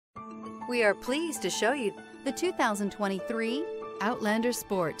We are pleased to show you the 2023 Outlander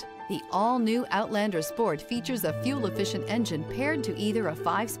Sport. The all-new Outlander Sport features a fuel-efficient engine paired to either a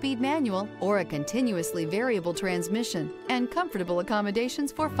 5-speed manual or a continuously variable transmission and comfortable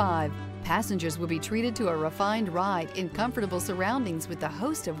accommodations for 5. Passengers will be treated to a refined ride in comfortable surroundings with a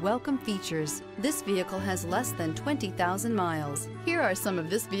host of welcome features. This vehicle has less than 20,000 miles. Here are some of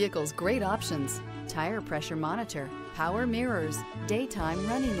this vehicle's great options: tire pressure monitor, power mirrors, daytime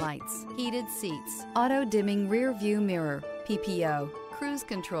running lights, heated seats, auto-dimming rear view mirror, PPO, cruise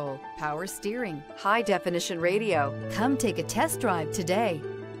control, power steering, high-definition radio. Come take a test drive today.